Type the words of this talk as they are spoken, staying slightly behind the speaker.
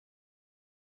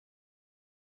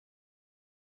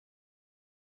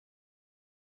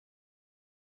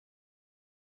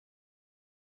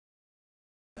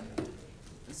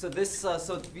So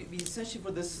we essentially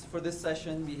for this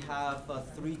session we have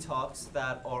 3 talks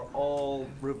that are all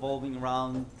revolving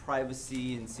around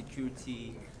privacy and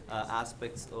security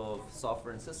aspects of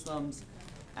software and systems.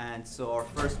 And so our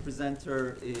first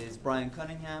presenter is Bryan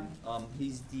Cunningham.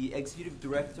 He's the Executive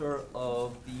Director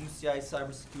of the UCI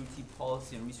Cybersecurity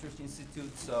Policy and Research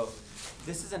Institute. So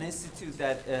this is an institute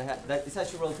that it's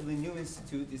actually a relatively new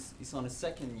institute. It's on its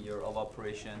 2nd year of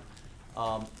operation.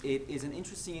 It is an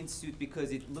interesting institute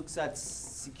because it looks at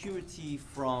security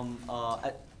from,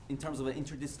 in terms of an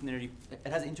interdisciplinary,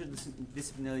 it has an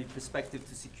interdisciplinary perspective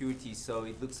to security. So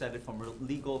it looks at it from a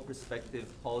legal perspective,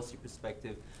 policy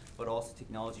perspective, but also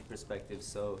technology perspective.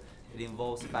 So it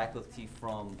involves faculty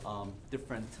from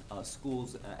different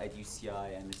schools at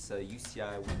UCI, and it's a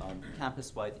UCI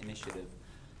campus-wide initiative.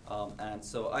 And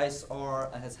so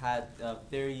ISR has had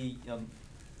very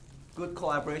good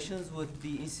collaborations with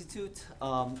the Institute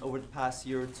over the past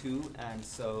year or 2, and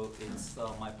so it's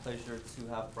my pleasure to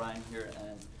have Bryan here,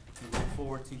 and we look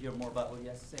forward to hear more about what he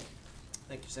has to say.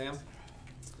 Thank you, Sam.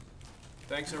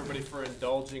 Thanks everybody for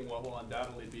indulging what will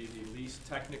undoubtedly be the least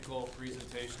technical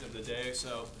presentation of the day.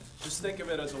 So just think of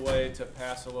it as a way to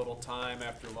pass a little time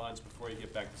after lunch before you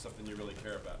get back to something you really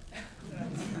care about.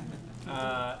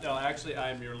 No, actually,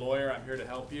 I'm your lawyer. I'm here to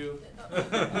help you.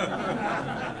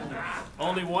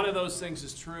 Only one of those things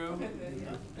is true.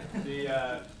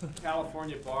 The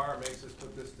California Bar makes us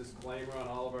put this disclaimer on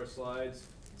all of our slides.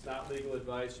 It's not legal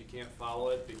advice. You can't follow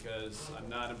it because I'm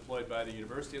not employed by the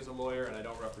university as a lawyer and I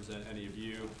don't represent any of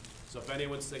you. So if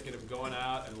anyone's thinking of going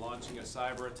out and launching a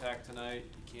cyber attack tonight,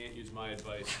 you can't use my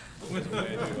advice as a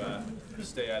way to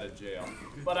stay out of jail.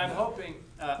 But I'm hoping,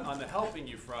 on the helping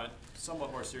you front,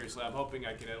 somewhat more seriously, I'm hoping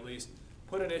I can at least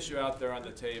put an issue out there on the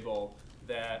table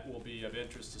that will be of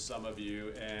interest to some of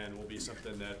you and will be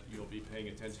something that you'll be paying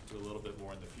attention to a little bit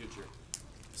more in the future.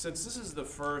 Since this is the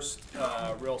first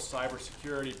real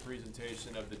cybersecurity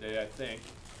presentation of the day, I think,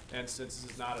 and since this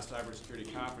is not a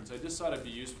cybersecurity conference, I just thought it'd be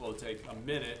useful to take a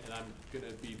minute, and I'm going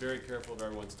to be very careful of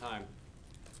everyone's time,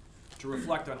 to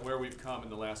reflect on where we've come in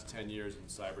the last 10 years in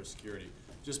cybersecurity,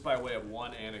 just by way of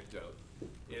one anecdote.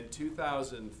 In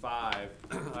 2005,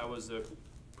 I was the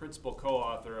principal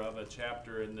co-author of a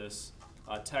chapter in this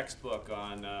textbook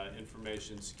on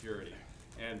information security.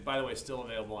 And by the way, still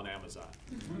available on Amazon.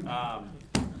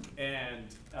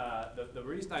 The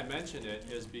reason I mention it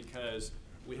is because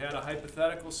we had a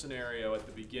hypothetical scenario at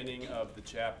the beginning of the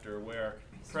chapter where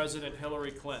President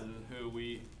Hillary Clinton, who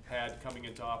we had coming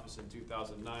into office in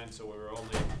 2009, so we were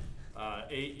only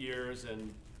 8 years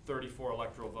and 34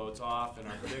 electoral votes off in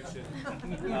our prediction.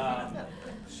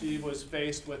 She was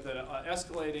faced with an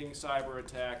escalating cyber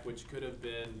attack, which could have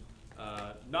been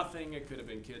nothing. It could have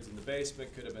been kids in the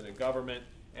basement, could have been a government,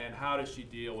 and how does she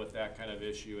deal with that kind of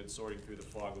issue and sorting through the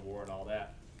fog of war and all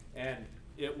that? And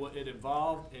it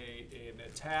involved an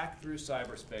attack through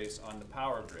cyberspace on the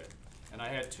power grid. And I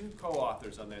had 2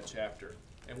 co-authors on that chapter,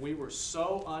 and we were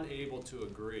so unable to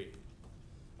agree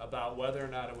about whether or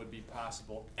not it would be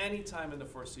possible anytime in the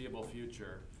foreseeable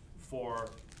future for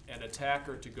an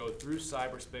attacker to go through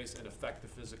cyberspace and affect the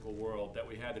physical world that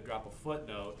we had to drop a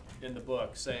footnote in the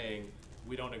book saying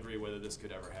we don't agree whether this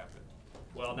could ever happen.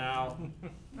 Well, now,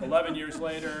 11 years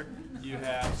later, you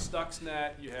have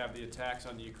Stuxnet, you have the attacks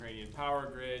on the Ukrainian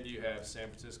power grid, you have San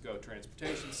Francisco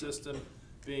transportation system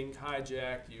being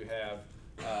hijacked, you have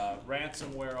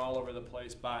ransomware all over the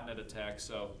place, botnet attacks.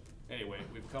 So anyway,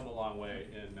 we've come a long way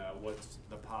in what's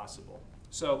the possible.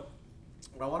 So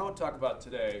what I want to talk about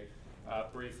today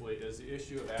briefly is the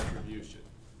issue of attribution.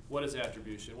 What is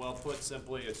attribution? Well, put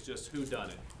simply, it's just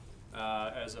whodunit.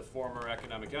 As a former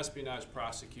economic espionage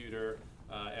prosecutor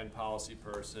and policy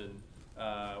person,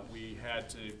 we had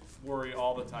to worry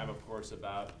all the time, of course,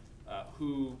 about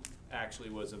who actually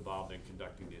was involved in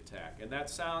conducting the attack. And that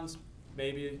sounds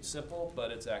maybe simple,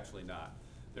 but it's actually not.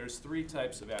 There's 3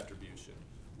 types of attribution.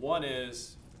 One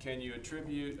is, can you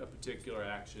attribute a particular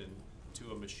action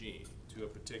to a machine, to a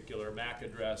particular MAC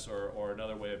address or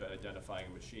another way of identifying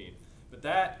a machine? But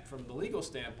that, from the legal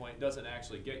standpoint, doesn't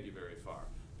actually get you very far,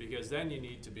 because then you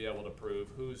need to be able to prove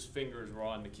whose fingers were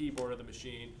on the keyboard of the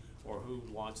machine or who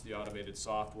launched the automated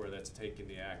software that's taken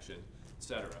the action,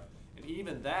 etc. And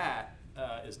even that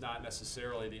is not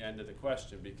necessarily the end of the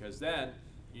question, because then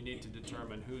you need to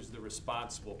determine who's the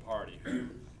responsible party, who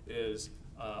is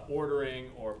ordering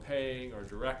or paying or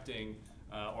directing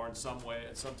or in some way,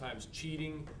 sometimes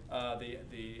cheating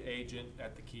the agent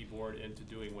at the keyboard into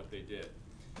doing what they did.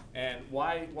 And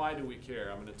why do we care?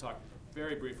 I'm going to talk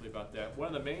very briefly about that. One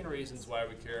of the main reasons why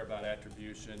we care about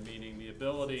attribution, meaning the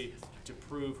ability to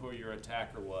prove who your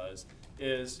attacker was,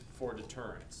 is for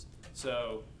deterrence.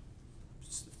 So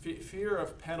fear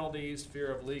of penalties,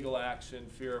 fear of legal action,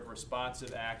 fear of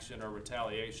responsive action or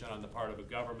retaliation on the part of a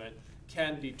government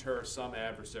can deter some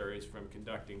adversaries from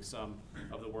conducting some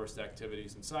of the worst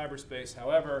activities in cyberspace.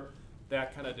 However,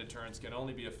 that kind of deterrence can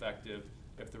only be effective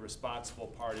if the responsible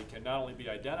party can not only be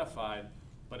identified,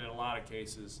 but in a lot of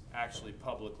cases actually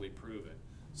publicly proven.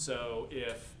 So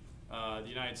if the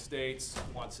United States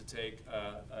wants to take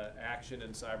action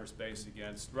in cyberspace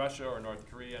against Russia or North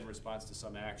Korea in response to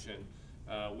some action,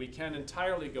 we can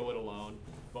entirely go it alone,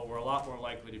 but we're a lot more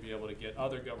likely to be able to get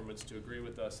other governments to agree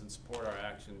with us and support our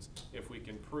actions if we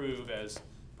can prove, as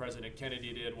President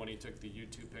Kennedy did when he took the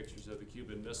U-2 pictures of the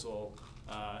Cuban Missile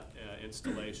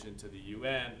installation to the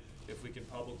UN, if we can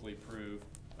publicly prove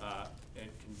and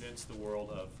convince the world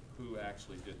of who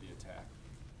actually did the attack.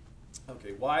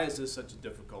 Okay, why is this such a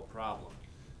difficult problem?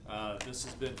 This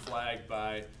has been flagged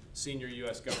by senior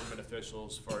U.S. government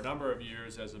officials for a number of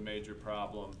years as a major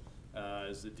problem.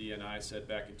 As the DNI said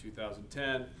back in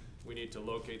 2010, we need to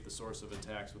locate the source of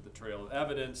attacks with a trail of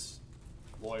evidence,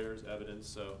 lawyers, evidence.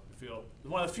 So I feel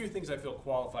one of the few things I feel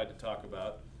qualified to talk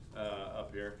about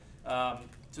up here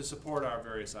to support our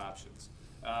various options.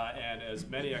 And as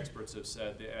many experts have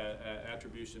said, the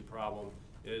attribution problem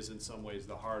is in some ways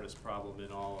the hardest problem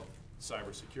in all of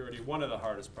cybersecurity, one of the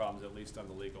hardest problems, at least on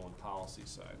the legal and policy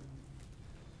side.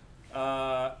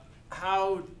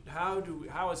 How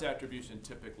is attribution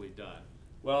typically done?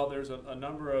 Well, there's a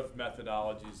number of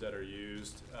methodologies that are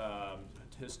used.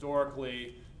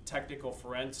 Historically, technical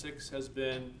forensics has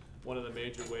been one of the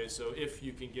major ways. So if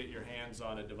you can get your hands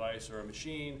on a device or a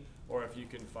machine, or if you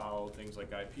can follow things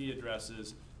like IP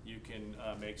addresses, you can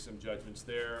make some judgments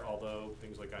there, although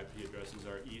things like IP addresses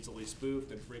are easily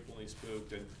spoofed and frequently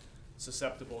spoofed and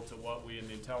susceptible to what we in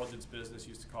the intelligence business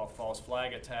used to call false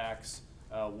flag attacks.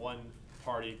 One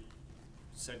party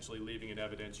essentially leaving an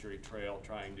evidentiary trail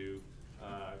trying to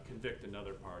convict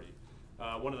another party.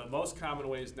 One of the most common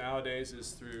ways nowadays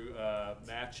is through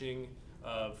matching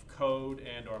of code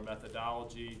and or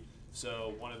methodology.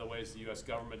 So one of the ways the U.S.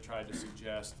 government tried to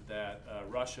suggest that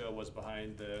Russia was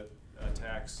behind the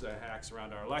hacks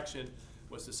around our election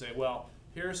was to say, well,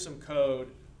 here's some code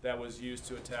that was used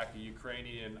to attack a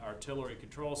Ukrainian artillery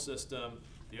control system.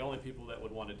 The only people that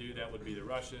would want to do that would be the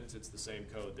Russians. It's the same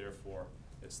code, therefore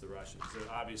it's the Russians. There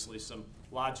are obviously some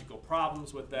logical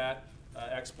problems with that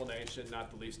explanation,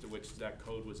 not the least of which is that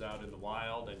code was out in the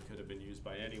wild and could have been used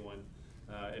by anyone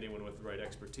with the right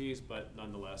expertise, but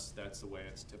nonetheless, that's the way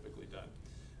it's typically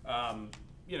done.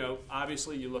 You know,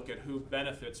 obviously you look at who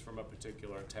benefits from a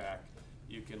particular attack.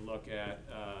 You can look at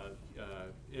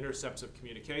intercepts of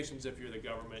communications if you're the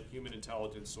government, human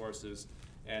intelligence sources,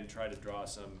 and try to draw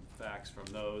some facts from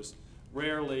those.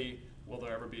 Rarely will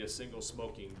there ever be a single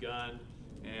smoking gun,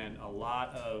 and a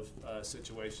lot of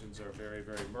situations are very,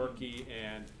 very murky,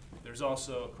 and there's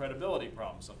also a credibility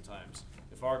problem sometimes.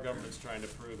 If our government's trying to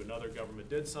prove another government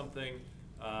did something,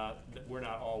 we're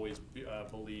not always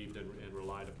believed and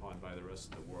relied upon by the rest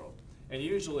of the world. And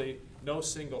usually, no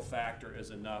single factor is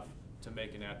enough to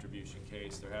make an attribution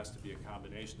case. There has to be a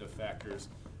combination of factors.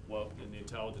 Well, in the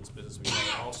intelligence business, we call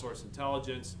it all source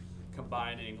intelligence,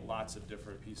 combining lots of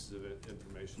different pieces of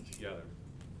information together.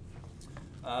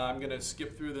 I'm going to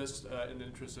skip through this in the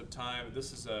interest of time.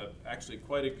 This is actually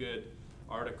quite a good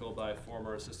article by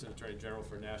former Assistant Attorney General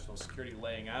for National Security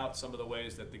laying out some of the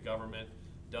ways that the government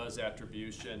does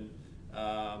attribution.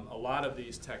 A lot of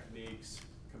these techniques,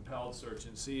 compelled search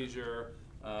and seizure,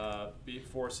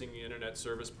 forcing the internet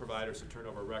service providers to turn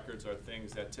over records, are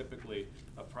things that typically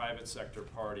a private sector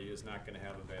party is not going to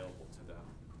have available to them.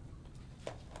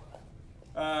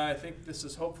 I think this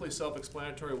is hopefully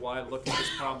self-explanatory why I look at this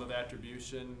problem of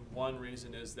attribution. One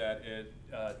reason is that it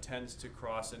tends to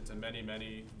cross into many,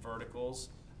 many verticals.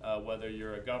 Whether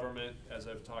you're a government, as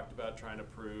I've talked about, trying to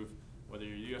prove, whether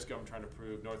you're a U.S. government trying to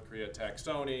prove North Korea attacked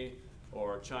Sony,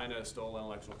 or China stole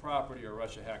intellectual property, or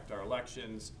Russia hacked our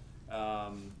elections,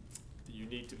 you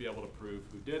need to be able to prove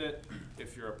who did it.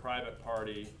 If you're a private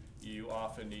party, you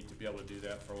often need to be able to do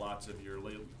that for lots of your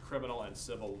criminal and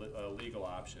civil legal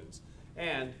options.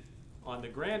 And on the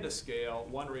grandest scale,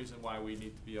 one reason why we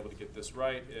need to be able to get this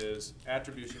right is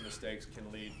attribution mistakes can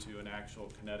lead to an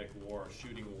actual kinetic war, a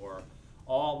shooting war.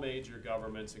 All major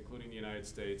governments, including the United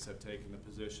States, have taken the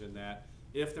position that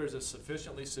if there's a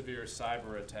sufficiently severe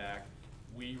cyber attack,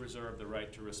 we reserve the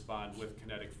right to respond with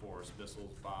kinetic force,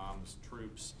 missiles, bombs,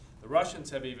 troops. The Russians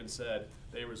have even said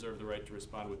they reserve the right to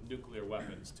respond with nuclear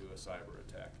weapons to a cyber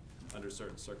attack under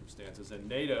certain circumstances. And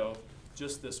NATO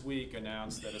just this week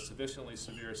announced that a sufficiently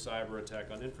severe cyber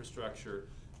attack on infrastructure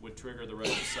would trigger the right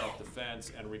of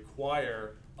self-defense and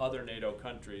require other NATO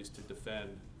countries to defend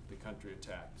the country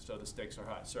attacked. So the stakes are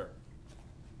high. Sir?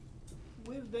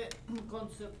 Will the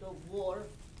concept of war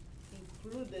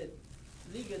included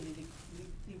legally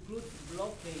include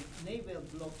blockade, naval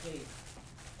blockade?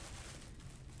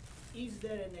 Is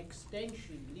there an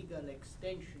extension, legal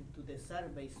extension to the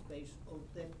cyberspace of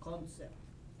that concept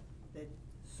that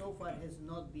so far has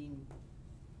not been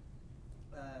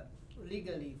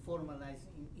legally formalized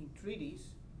in treaties,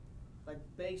 but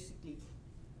basically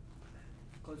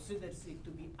considers it to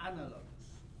be analogous?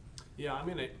 Yeah, I'm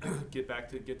going to get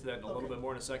to that in a little bit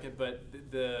more in a second, but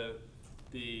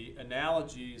the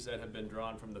analogies that have been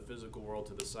drawn from the physical world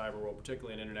to the cyber world,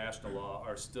 particularly in international law,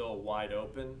 are still wide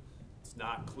open. It's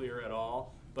not clear at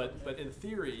all. But in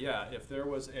theory, yeah, if there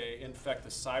was in fact a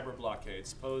cyber blockade,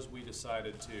 suppose we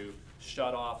decided to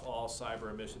shut off all cyber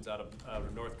emissions out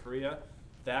of North Korea,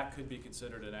 that could be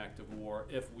considered an act of war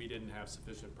if we didn't have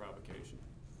sufficient provocation.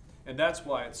 And that's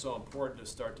why it's so important to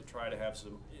start to try to have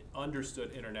some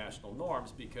understood international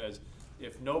norms, because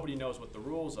if nobody knows what the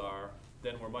rules are,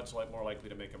 then we're much more likely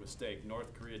to make a mistake.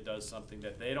 North Korea does something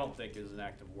that they don't think is an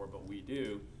act of war, but we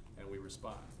do, and we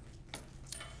respond.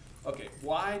 Okay,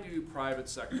 why do private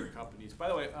sector companies, by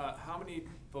the way, how many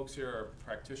folks here are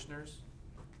practitioners?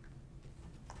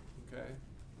 Okay,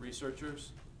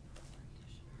 researchers?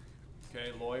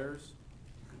 Okay, lawyers?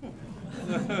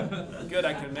 Good,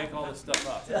 I can make all this stuff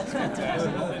up. That's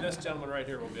fantastic. Only this gentleman right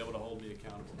here will be able to hold me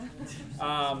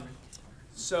accountable.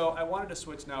 So I wanted to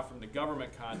switch now from the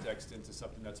government context into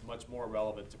something that's much more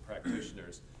relevant to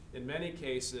practitioners. In many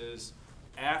cases,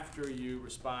 after you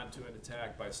respond to an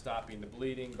attack by stopping the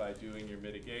bleeding, by doing your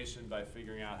mitigation, by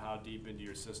figuring out how deep into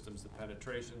your systems the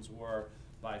penetrations were,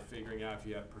 by figuring out if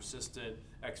you have persistent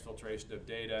exfiltration of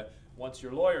data, once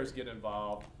your lawyers get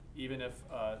involved, even if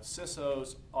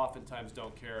CISOs oftentimes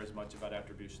don't care as much about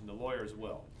attribution, the lawyers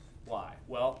will. Why?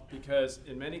 Well, because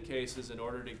in many cases, in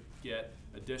order to get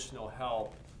additional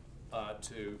help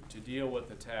to deal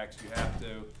with attacks, you have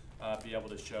to be able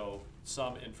to show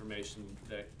some information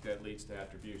that leads to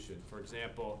attribution. For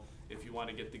example, if you want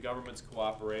to get the government's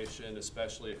cooperation,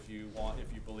 especially if you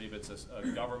believe it's a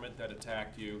government that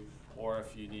attacked you, or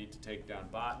if you need to take down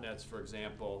botnets, for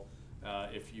example,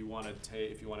 if you want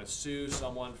to sue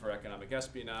someone for economic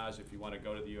espionage, if you want to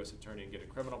go to the U.S. Attorney and get a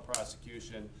criminal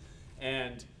prosecution,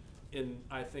 and in,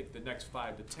 I think, the next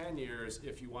 5 to 10 years,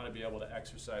 if you want to be able to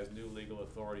exercise new legal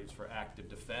authorities for active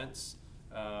defense,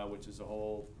 which is a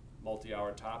whole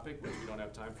multi-hour topic, which we don't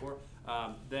have time for,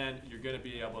 then you're going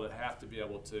to have to be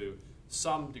able to,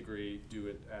 some degree, do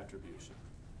it attribution.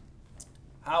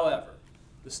 However,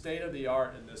 the state of the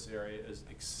art in this area is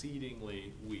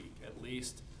exceedingly weak, at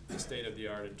least the state of the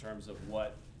art in terms of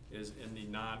what is in the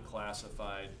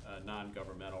non-classified,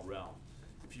 non-governmental realm.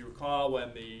 If you recall, when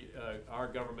our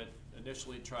government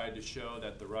initially tried to show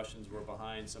that the Russians were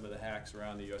behind some of the hacks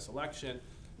around the U.S. election,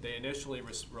 they initially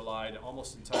relied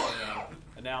almost entirely on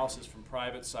analysis from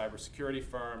private cybersecurity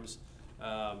firms.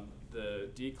 The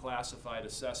declassified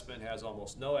assessment has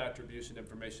almost no attribution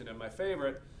information, and my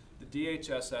favorite, the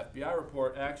DHS FBI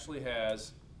report actually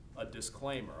has a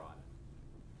disclaimer on it.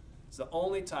 It's the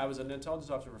only time, I was an intelligence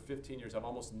officer for 15 years, I've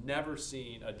almost never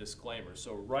seen a disclaimer.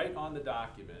 So right on the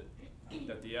document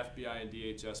that the FBI and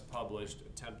DHS published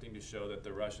attempting to show that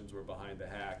the Russians were behind the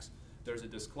hacks, there's a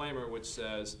disclaimer which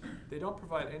says they don't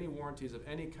provide any warranties of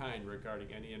any kind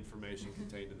regarding any information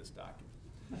contained in this document.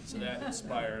 So that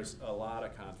inspires a lot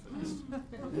of confidence.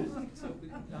 So,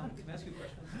 can I ask you a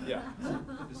question? Yeah.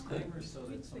 The disclaimer is so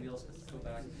that somebody else has to go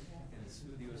back and sue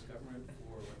the U.S. government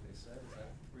for what they said. Is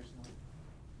that reasonable?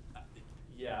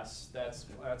 Yes, that's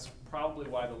probably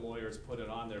why the lawyers put it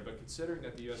on there. But considering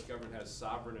that the U.S. government has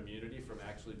sovereign immunity from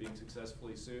actually being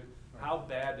successfully sued, right, how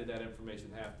bad did that information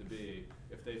have to be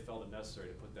if they felt it necessary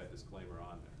to put that disclaimer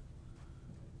on there?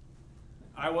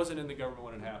 I wasn't in the government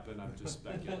when it happened. I'm just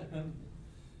speculating.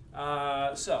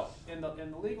 So, in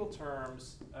the legal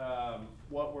terms,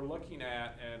 what we're looking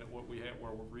at and what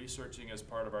we're researching as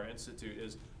part of our institute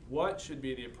is what should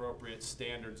be the appropriate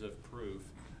standards of proof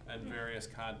in various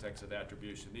contexts of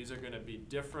attribution. These are going to be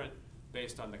different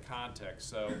based on the context.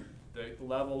 So, the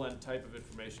level and type of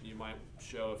information you might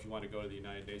show if you want to go to the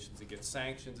United Nations and get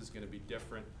sanctions is going to be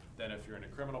different than if you're in a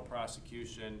criminal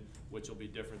prosecution, which will be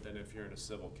different than if you're in a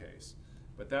civil case.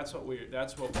 But that's what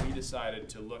we decided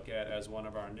to look at as one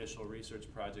of our initial research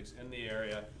projects in the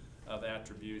area of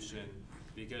attribution,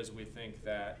 because we think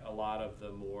that a lot of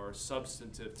the more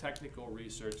substantive technical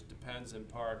research depends in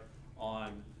part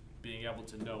on being able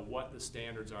to know what the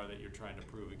standards are that you're trying to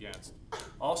prove against.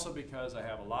 Also because I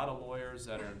have a lot of lawyers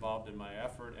that are involved in my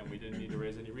effort, and we didn't need to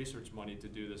raise any research money to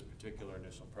do this particular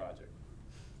initial project.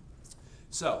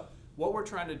 So, what we're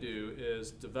trying to do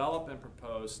is develop and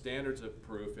propose standards of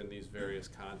proof in these various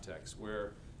contexts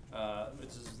where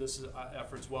this is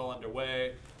efforts well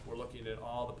underway. We're looking at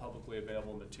all the publicly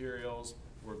available materials.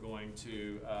 We're going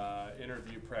to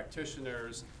interview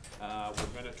practitioners.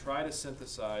 We're going to try to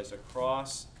synthesize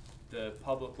across the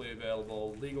publicly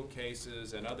available legal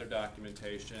cases and other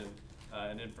documentation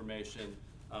and information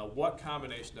what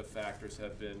combination of factors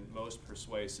have been most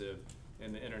persuasive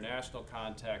in the international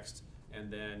context and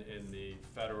then in the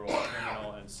federal,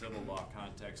 criminal, and civil law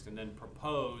context, and then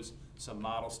propose some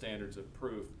model standards of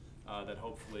proof that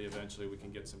hopefully eventually we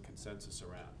can get some consensus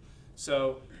around.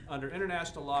 So under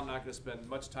international law, I'm not going to spend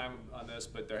much time on this,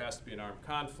 but there has to be an armed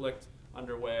conflict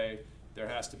underway. There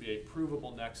has to be a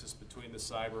provable nexus between the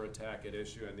cyber attack at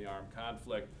issue and the armed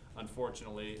conflict.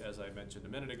 Unfortunately, as I mentioned a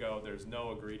minute ago, there's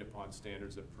no agreed upon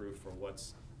standards of proof for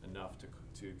what's enough to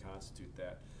constitute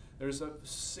that. There's a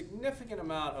significant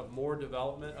amount of more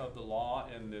development of the law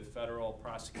in the federal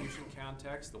prosecution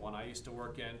context, the one I used to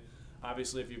work in.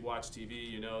 Obviously, if you've watched TV,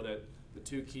 you know that the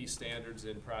two key standards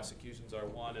in prosecutions are,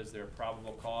 one is their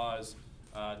probable cause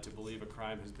to believe a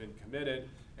crime has been committed,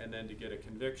 and then to get a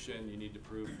conviction, you need to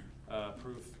prove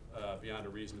proof beyond a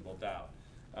reasonable doubt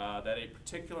that a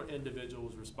particular individual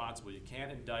was responsible. You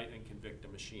can't indict and convict a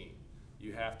machine.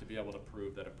 You have to be able to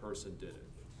prove that a person did it.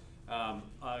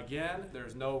 Again,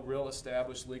 there's no real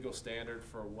established legal standard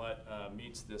for what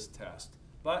meets this test,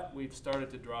 but we've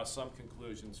started to draw some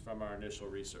conclusions from our initial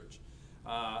research.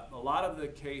 A lot of the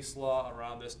case law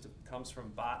around this comes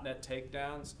from botnet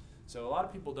takedowns. So a lot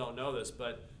of people don't know this,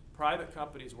 but private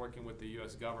companies working with the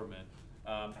U.S. government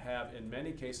have in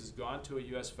many cases gone to a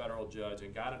U.S. federal judge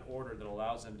and got an order that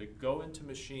allows them to go into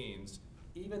machines,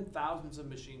 even thousands of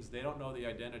machines they don't know the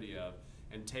identity of,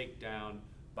 and take down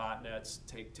botnets,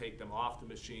 take them off the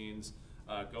machines,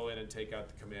 go in and take out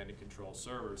the command and control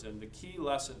servers. And the key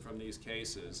lesson from these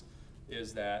cases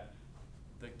is that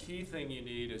the key thing you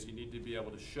need is you need to be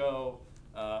able to show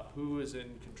who is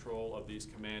in control of these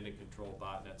command and control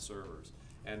botnet servers.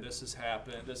 And this has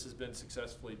happened, this has been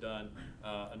successfully done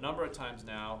a number of times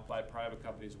now by private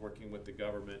companies working with the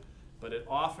government, but it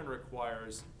often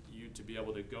requires you to be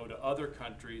able to go to other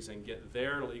countries and get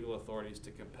their legal authorities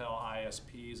to compel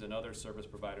ISPs and other service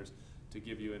providers to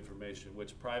give you information,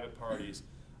 which private parties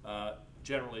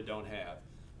generally don't have.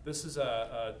 This is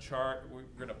a chart, we're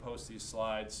going to post these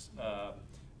slides.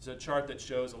 It's a chart that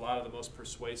shows a lot of the most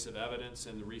persuasive evidence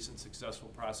in the recent successful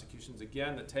prosecutions.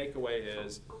 Again, the takeaway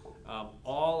is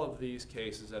all of these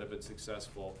cases that have been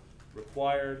successful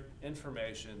required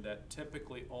information that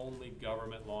typically only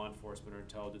government law enforcement or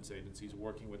intelligence agencies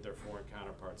working with their foreign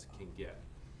counterparts can get.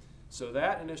 So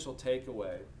that initial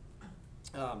takeaway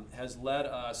has led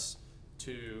us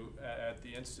to, at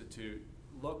the Institute,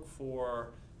 look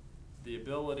for the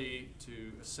ability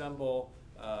to assemble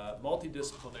a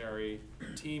multidisciplinary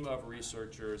team of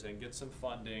researchers and get some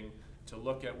funding to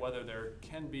look at whether there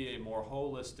can be a more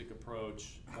holistic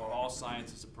approach or all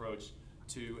sciences approach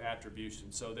to attribution,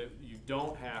 so that you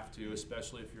don't have to,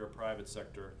 especially if you're a private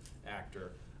sector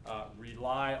actor,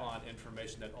 rely on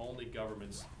information that only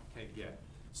governments can get.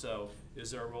 So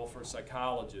is there a role for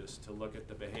psychologists to look at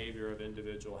the behavior of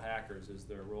individual hackers? Is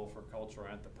there a role for cultural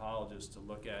anthropologists to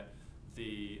look at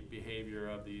the behavior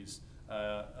of these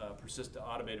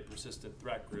automated persistent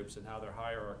threat groups and how their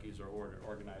hierarchies are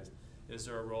organized? Is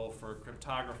there a role for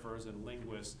cryptographers and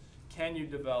linguists? Can you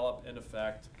develop, in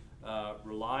effect,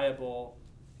 reliable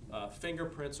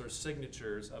fingerprints or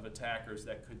signatures of attackers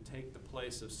that could take the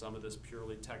place of some of this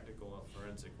purely technical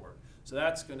forensic work? So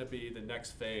that's going to be the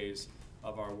next phase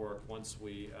of our work once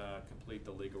we complete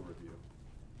the legal review.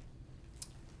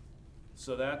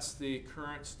 So that's the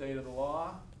current state of the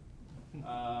law,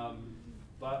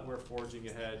 but we're forging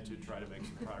ahead to try to make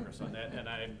some progress on that. And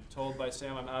I'm told by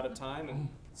Sam I'm out of time, and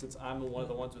since I'm one of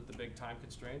the ones with the big time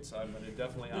constraints, I'm going to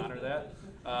definitely honor that.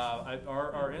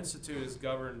 Our institute is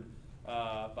governed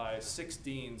by 6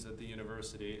 deans at the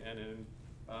university, and in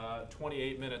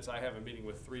 28 minutes I have a meeting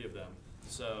with 3 of them.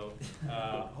 So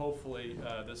hopefully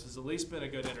this has at least been a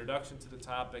good introduction to the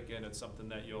topic, and it's something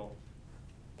that you'll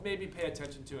maybe pay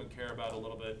attention to and care about a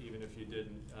little bit, even if you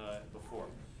didn't before.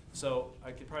 So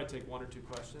I could probably take 1 or 2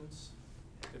 questions,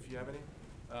 if you have any.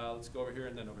 Let's go over here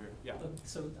and then over here. Yeah.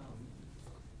 So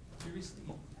previously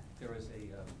there was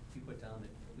you put down that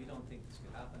we don't think this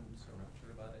could happen, so we're not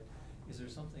sure about it. Is there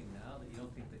something now that you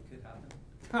don't think that could happen?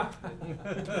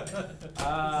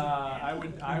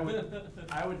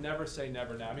 I would never say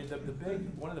never now. I mean,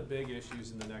 one of the big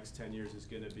issues in the next 10 years is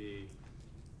going to be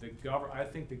I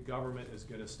think the government is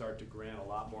going to start to grant a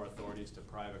lot more authorities to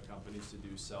private companies to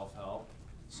do self-help.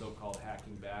 so-called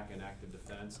hacking back and active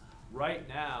defense. Right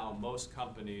now, most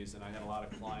companies, and I had a lot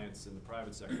of clients in the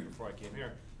private sector before I came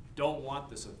here, don't want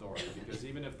this authority, because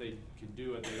even if they can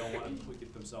do it, they don't want to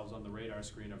get themselves on the radar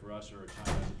screen of Russia or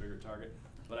China as a bigger target.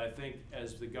 But I think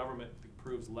as the government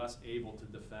proves less able to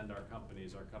defend our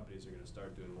companies are going to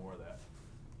start doing more of that.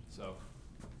 So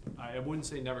I wouldn't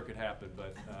say never could happen,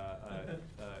 but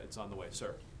it's on the way.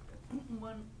 Sir?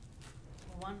 One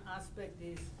aspect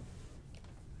is,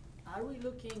 are we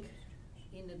looking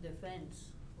in the defense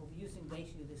of using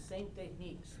basically the same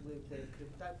techniques with the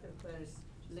cryptographers,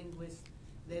 linguists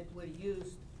that were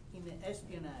used in the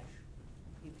espionage,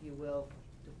 if you will,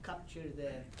 to capture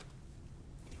the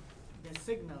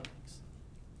signal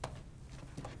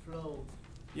flow?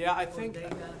 Yeah, I of think.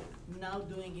 data, now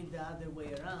doing it the other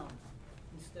way around.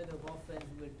 Instead of offense,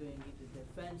 we're doing it in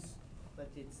defense, but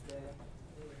it's the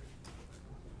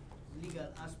legal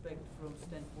aspect from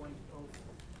standpoint of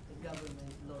the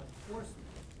government law enforcement.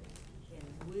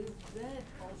 And with that,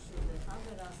 also the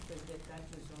other aspect that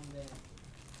touches on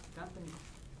the company,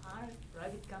 are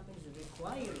private companies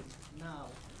required now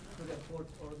to report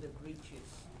all the breaches,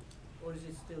 or is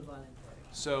it still voluntary?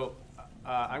 So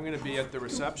I'm going to be at the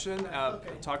reception, Okay.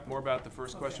 talk more about the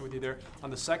first question with you there. On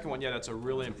the second one, yeah, that's a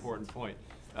really important point.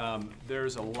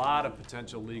 There's a lot of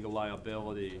potential legal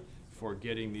liability for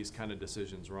getting these kind of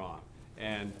decisions wrong.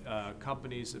 And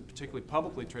companies, particularly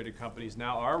publicly traded companies,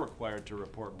 now are required to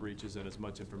report breaches and as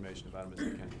much information about them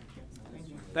as they can. Thank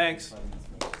you. Thanks.